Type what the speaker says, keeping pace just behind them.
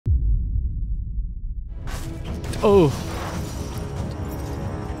Oh.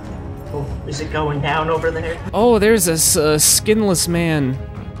 Oh, is it going down over there? Oh, there's this skinless man.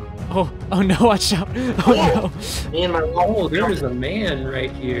 Oh no, watch out. Oh no. Me and my Oh, there's a man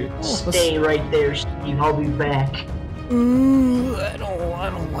right here. Stay right there, Steve. I'll be back. Ooh, I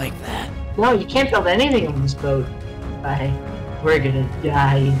don't like that. No, you can't build anything on this boat. Bye. We're gonna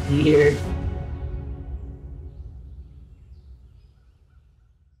die here.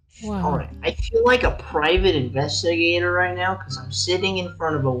 Wow. Alright, I feel like a private investigator right now because I'm sitting in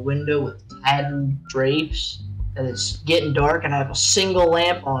front of a window with tattered drapes and it's getting dark and I have a single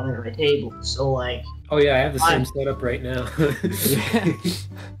lamp on at my table. So, like... Oh yeah, I have the same setup right now. Yeah.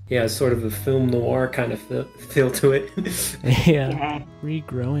 Yeah, sort of a film noir kind of feel to it. Yeah.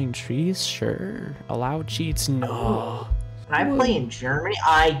 Regrowing trees? Sure. Allow cheats? No. Can I play in Germany?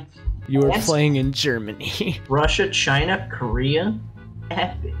 You were playing in Germany. Russia, China, Korea,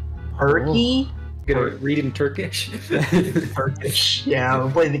 epic. Turkey? Gonna read in Turkish? Turkish. Yeah,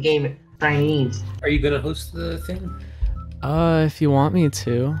 I'll play the game in Chinese. Are you gonna host the thing? If you want me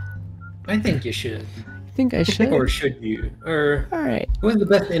to. I think you should. I think I should. Or should you? Or alright. What's the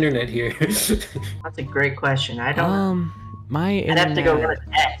best internet here? That's a great question. I don't my I'd internet... have to go run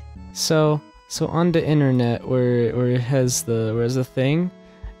a test. So on the internet where it has the thing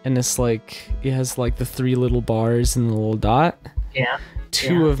and it's like it has like the 3 little bars and the little dot. Yeah.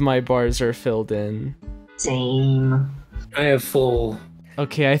 2 of my bars are filled in. Same. I have full.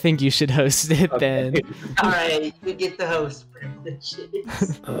 Okay, I think you should host it then. Alright, you get the host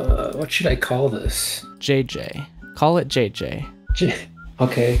privileges. What should I call this? JJ. Call it JJ.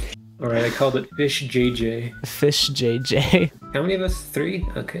 Okay. Alright, I called it Fish JJ. Fish JJ. How many of us? 3?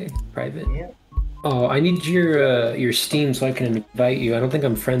 Okay, private. Yeah. Oh, I need your Steam so I can invite you. I don't think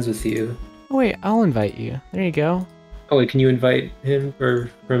I'm friends with you. Oh wait, I'll invite you. There you go. Oh wait, can you invite him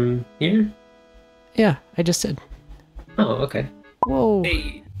from here? Yeah, I just did. Oh, okay. Whoa.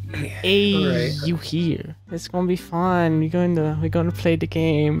 Hey. Hey, Alright. you here. It's gonna be fun. We're gonna play the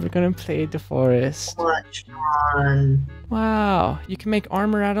game. We're gonna play the forest. Much fun. Wow, you can make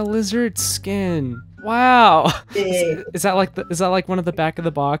armor out of lizard skin. Wow. Hey. Is that like one of the back of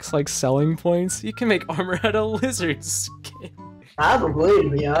the box like selling points? You can make armor out of lizard skin. Probably, to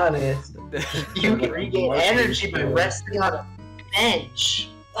be honest. You can regain energy by resting on a bench.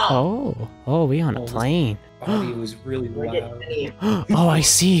 Oh, we on a plane. Body was really We're getting loud. many- Oh, I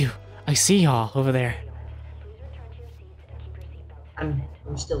see you. I see y'all over there. I'm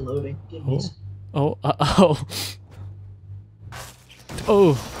still loading. Give me a sec. Oh.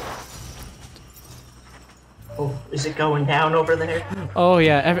 Oh, is it going down over there? Oh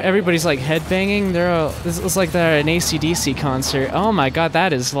yeah, everybody's like headbanging. This looks like they're at an AC/DC concert. Oh my god,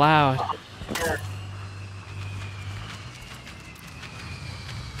 that is loud. Yeah.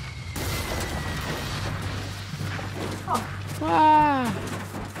 Ah.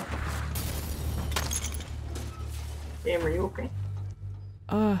 Damn, are you okay?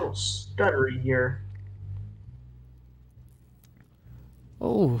 Uh. A little stuttery here.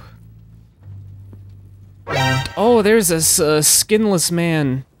 Oh. Oh, there's this skinless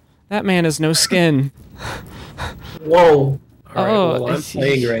man. That man has no skin. Whoa. Alright, Oh, well, I'm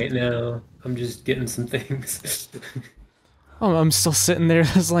playing right now. I'm just getting some things. Oh, I'm still sitting there.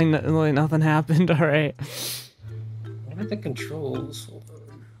 It's like nothing happened. All right. What are the controls? Hold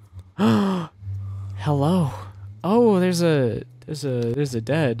on. Hello. Oh, there's a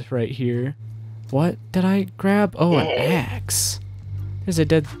dead right here. What did I grab? Oh, an axe. There's a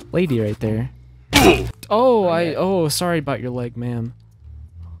dead lady right there. Oh, sorry about your leg, ma'am.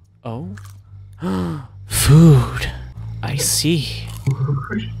 Oh. Food. I see.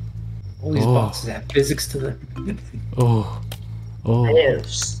 All these boxes have physics to them. Oh. I have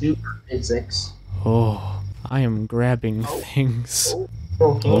super physics. Oh. I am grabbing things.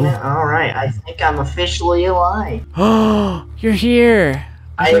 Okay, alright, I think I'm officially alive. Oh, you're here.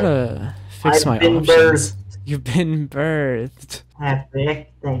 I gotta fix my I've been options. birthed. You've been birthed.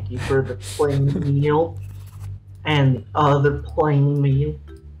 Epic. Thank you for the plain meal. And other plain meal.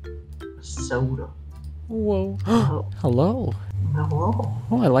 Soda. Whoa. Oh, Hello. hello.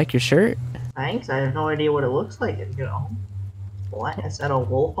 Oh, I like your shirt. Thanks, I have no idea what it looks like, What? Is that a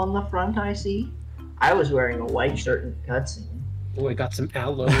wolf on the front I see? I was wearing a white shirt in the cutscene. Oh, I got some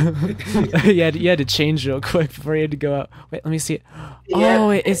aloe. you had to change real quick before you had to go out. Wait, let me see it. Yeah.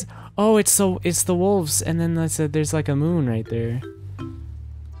 Oh, it's the wolves, and then there's like a moon right there.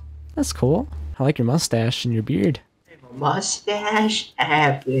 That's cool. I like your mustache and your beard. Mustache?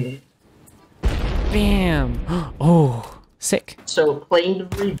 Epic. Bam. Oh, sick. So, plane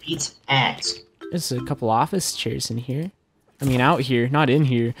debris beats axe. There's a couple office chairs in here. I mean, out here, not in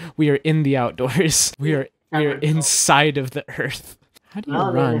here. We are in the outdoors. We are We are inside of the Earth. How do you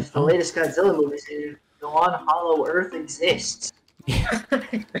Oh, man, run? if the latest Godzilla movies go on, Hollow Earth exists. Yeah,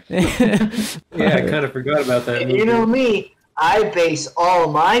 I kind of forgot about that movie. You know me, I base all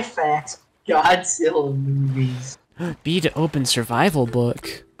of my facts on Godzilla movies. B to open survival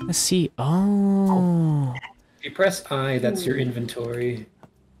book. Let's see. Oh. If you press I, that's your inventory.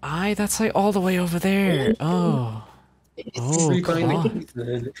 That's like all the way over there. Oh. Oh, Rebind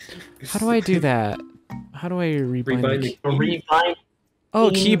the how do I do that? How do I rebind the key? Rebind. Oh,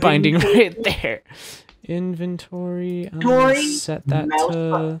 key binding right there. Inventory. I'm gonna set that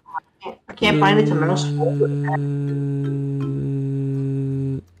to... I can't bind it to mouse folder.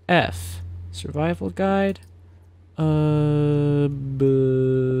 F. Survival guide.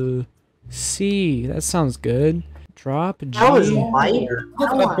 C. That sounds good. Drop G. That was lighter.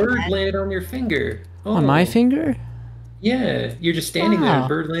 Look, a bird landed on your finger. Oh. On my finger? Yeah, you're just standing there and a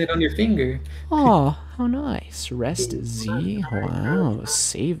bird landed on your finger. Oh, how nice. Rest is Z. Wow.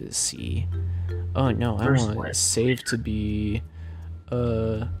 Save is C. Oh no, I want save to be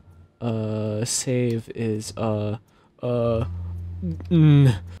save is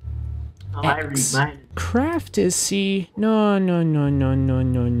X. Craft is C.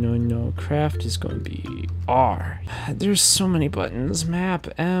 No. Craft is going to be R. There's so many buttons. Map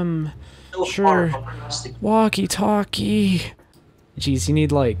M. Sure. Walkie talkie. Jeez, you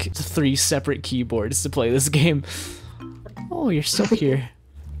need like 3 separate keyboards to play this game. Oh, you're still here.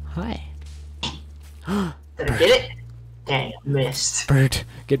 Hi. Did I get it? Dang, I missed. Bird,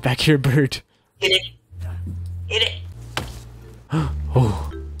 get back here, bird. Get it. Get it.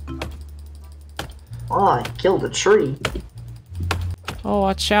 Oh. Oh, I killed a tree. Oh,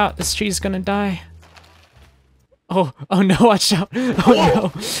 watch out. This tree's gonna die. Oh no, watch out.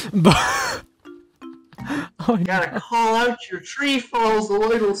 Oh no. Oh, you gotta call out your tree falls a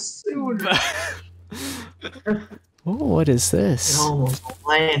little sooner. Oh, what is this? It almost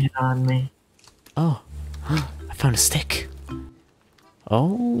landed on me. Oh, I found a stick.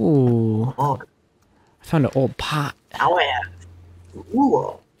 Oh. Oh. I found an old pot. Now I have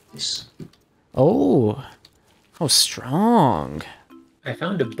oolongs. Oh. How strong. I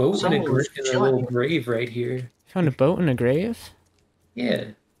found a boat in a little grave right here. Found a boat in a grave? Yeah.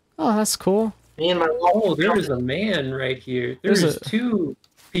 Oh, that's cool. Me and my oh, there's a man right here. There's 2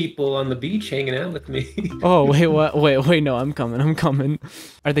 people on the beach hanging out with me. Oh, wait, what? Wait, no, I'm coming.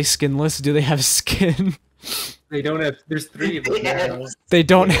 Are they skinless? Do they have skin? They don't have... There's 3 of them now. They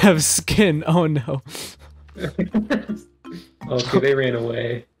don't have skin. Oh, no. Okay, they ran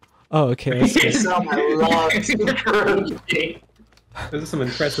away. Oh, okay, that's good. Saw my logs. Those are some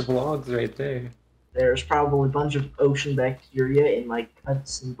impressive logs right there. There's probably a bunch of ocean bacteria in my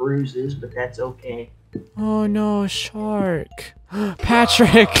cuts and bruises, but that's okay. Oh no, shark.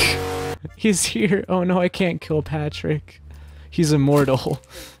 Patrick! He's here. Oh no, I can't kill Patrick. He's immortal.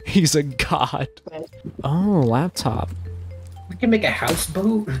 He's a god. Oh, laptop. We can make a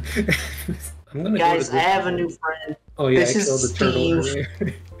houseboat. I'm gonna Guys, I have a new friend. Oh yeah, this I killed the turtle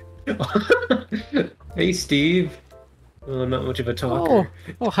earlier. Hey, Steve. Oh, not much of a talker.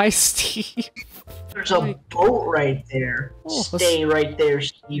 Oh, hi, Steve. There's a boat right there. Oh, stay right there,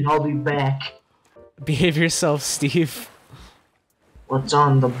 Steve. I'll be back. Behave yourself, Steve. What's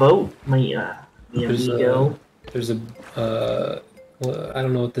on the boat, my amigo? There's a well, I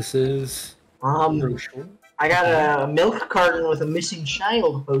don't know what this is. I got a milk carton with a missing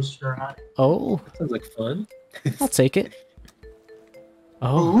child poster on it. Oh, that sounds like fun. I'll take it.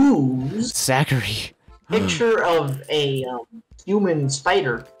 Oh, ooh, Zachary. Picture of a human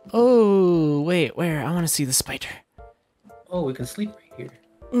spider. Oh, wait, where? I want to see the spider. Oh, we can sleep right here.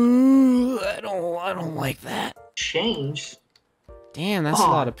 Ooh, I don't like that. Change. Damn, that's a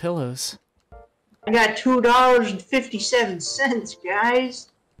lot of pillows. I got $2.57, guys.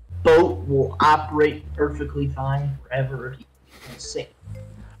 Boat will operate perfectly fine forever.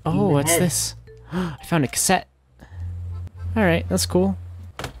 Oh, what's this? I found a cassette. Alright, that's cool.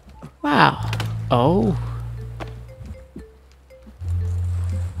 Wow. Oh.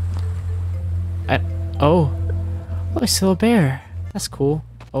 Oh, I see a bear. That's cool.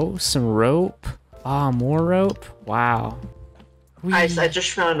 Oh, some rope. Ah, more rope. Wow. Guys, I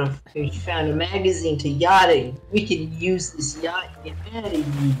just found a magazine to yachting. We can use this yacht to get out of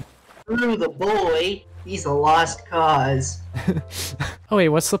here. Through the boy. He's a lost cause. Oh wait,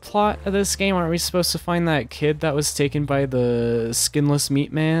 what's the plot of this game? Aren't we supposed to find that kid that was taken by the skinless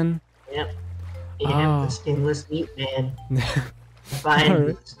meat man? Yep. Yeah, the skinless meat man.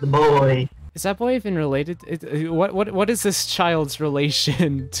 Find the boy. Is that boy even related? What is this child's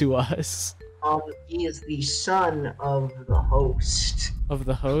relation to us? He is the son of the host. Of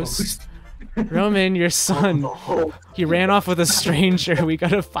the host? Roman, your son. He ran off with a stranger. We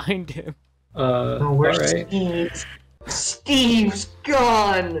gotta find him. Oh, where's alright. Steve? Steve's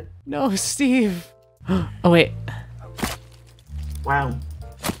gone! No, Steve. Oh, wait. Wow.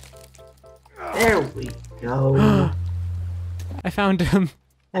 There we go. I found him.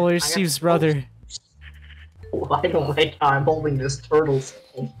 Oh, there's Steve's brother. I don't like how I'm holding this turtle's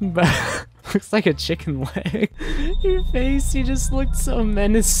head. But looks like a chicken leg. Your face, you just looked so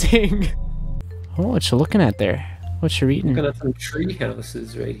menacing. Oh, what you looking at there? What you eating? Looking at some tree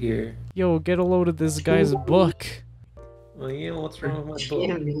houses right here. Yo, get a load of this guy's book. Oh yeah, what's wrong with my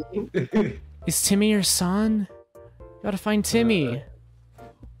book? Is Timmy your son? Gotta find Timmy.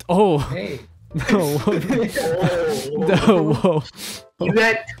 Oh. Hey. No. No, whoa. You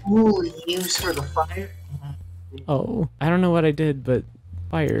got tool leaves for the fire? Oh, I don't know what I did, but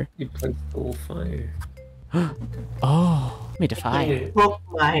fire. You placed the whole fire. Oh, made a fire. Cook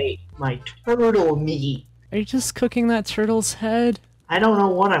my turtle meat. Are you just cooking that turtle's head? I don't know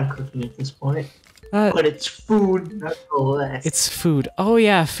what I'm cooking at this point, but it's food nonetheless. It's food. Oh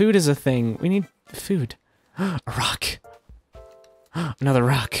yeah, food is a thing. We need food. A rock. Another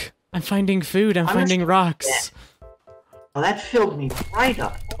rock. I'm finding food. I'm finding rocks. Oh, that filled me right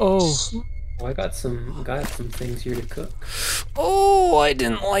up. Oh. Well, I got some things here to cook. Oh, I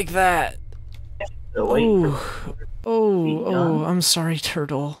didn't like that. Oh, Oh, I'm sorry,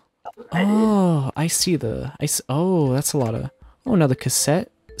 turtle. Oh, I see the. Oh, that's a lot of. Oh, another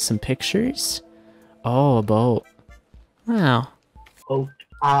cassette. Some pictures. Oh, a boat. Wow. Boat.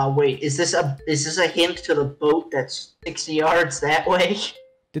 Wait. Is this a hint to the boat that's 60 yards that way?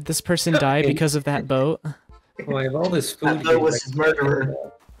 Did this person die because of that boat? Oh, I have all this food. That boat was his murderer.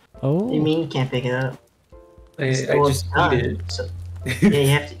 Oh. What do you mean you can't pick it up? I just eat it. So, yeah, you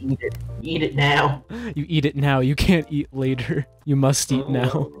have to eat it. Eat it now. You eat it now. You can't eat later. You must eat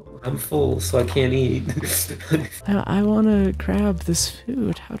now. I'm full, so I can't eat. I want to grab this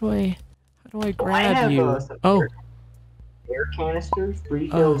food. How do I grab you? Oh. Air canisters,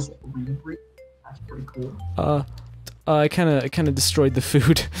 refills, rebreathe. That's pretty cool. I kind of destroyed the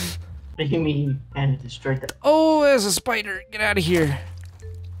food. What do you mean you kind of destroyed that? Oh, there's a spider. Get out of here.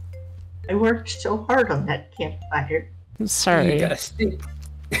 I worked so hard on that campfire. I'm sorry. You gotta stick.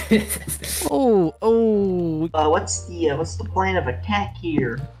 Oh. What's the plan of attack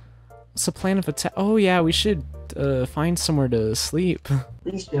here? What's the plan of attack? Oh yeah, we should find somewhere to sleep.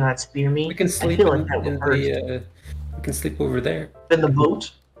 Please do not spear me. We can sleep I feel like that would hurt. we can sleep over there. In the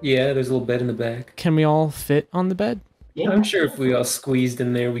boat? Yeah, there's a little bed in the back. Can we all fit on the bed? Yeah. I'm sure if we all squeezed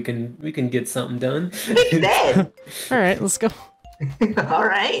in there, we can get something done. Big bed. All right, let's go. All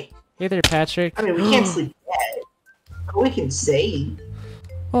right. Hey there, Patrick. I mean, we can't sleep dead, but we can save.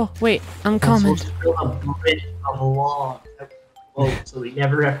 Oh wait, I'm coming. So we'll build a bridge of logs, so we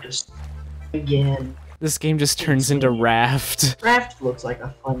never have to sleep again. This game just turns into Raft. Raft looks like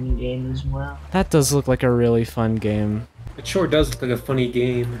a fun game as well. That does look like a really fun game. It sure does look like a funny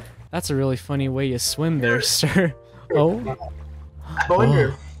game. That's a really funny way you swim there, sir. Oh. I wonder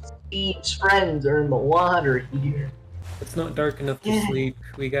if Steve's friends are in the water here. It's not dark enough to sleep.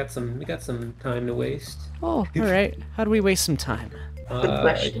 We got some time to waste. Oh, all right. How do we waste some time? Good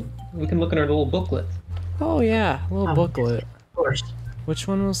question. We can look in our little booklet. Oh yeah, a little booklet. Of course. Which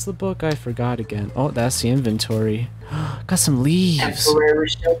one was the book? I forgot again. Oh, that's the inventory. Got some leaves. Temporary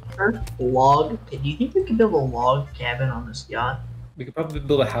shelter, log. Do you think we could build a log cabin on this yacht? We could probably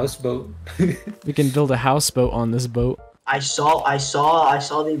build a houseboat. We can build a houseboat on this boat. I saw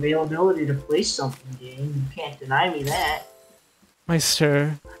the availability to play something game. You can't deny me that. My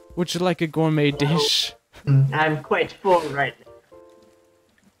sir, would you like a gourmet dish? I'm quite full right now.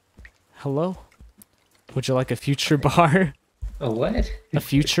 Hello? Would you like a future bar? A what? A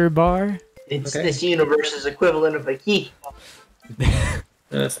future bar? It's Okay. this universe's equivalent of a key.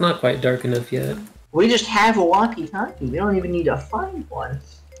 It's not quite dark enough yet. We just have a walkie-talkie. We don't even need to find one.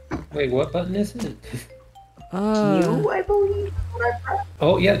 Wait, what button is it? Q, I believe. What I pressed.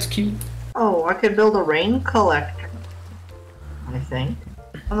 Oh, yeah, it's cute. Oh, I could build a rain collector. I think.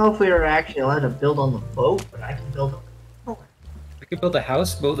 I don't know if we were actually allowed to build on the boat, but I can build a. We could build a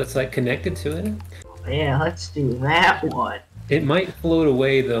houseboat that's like connected to it. Yeah, let's do that one. It might float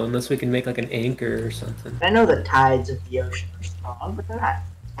away though, unless we can make like an anchor or something. I know the tides of the ocean are strong, but they're not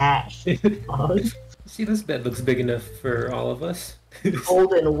ash strong. See, this bed looks big enough for all of us.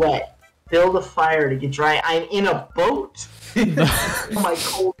 Cold and wet. Build a fire to get dry. I'm in a boat. Am I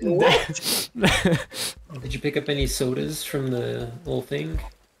cold and wet? Did you pick up any sodas from the whole thing?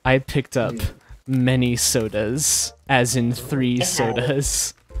 I picked up many sodas, as in 3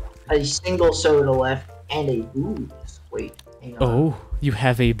 sodas. A single soda left and a booze. Wait, hang on. Oh, You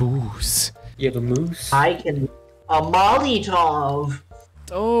have a booze. You have a moose? I can... A Molotov!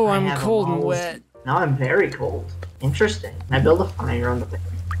 Oh, I I'm have a cold and Molotov. wet. Now I'm very cold. Interesting. Can I build a fire on the thing?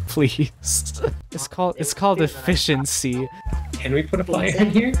 Please. It's called efficiency. Can we put a fire in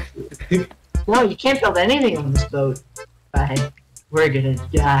here? No, you can't build anything on this boat. Bye. We're gonna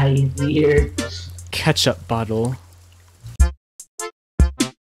die in here. Ketchup bottle.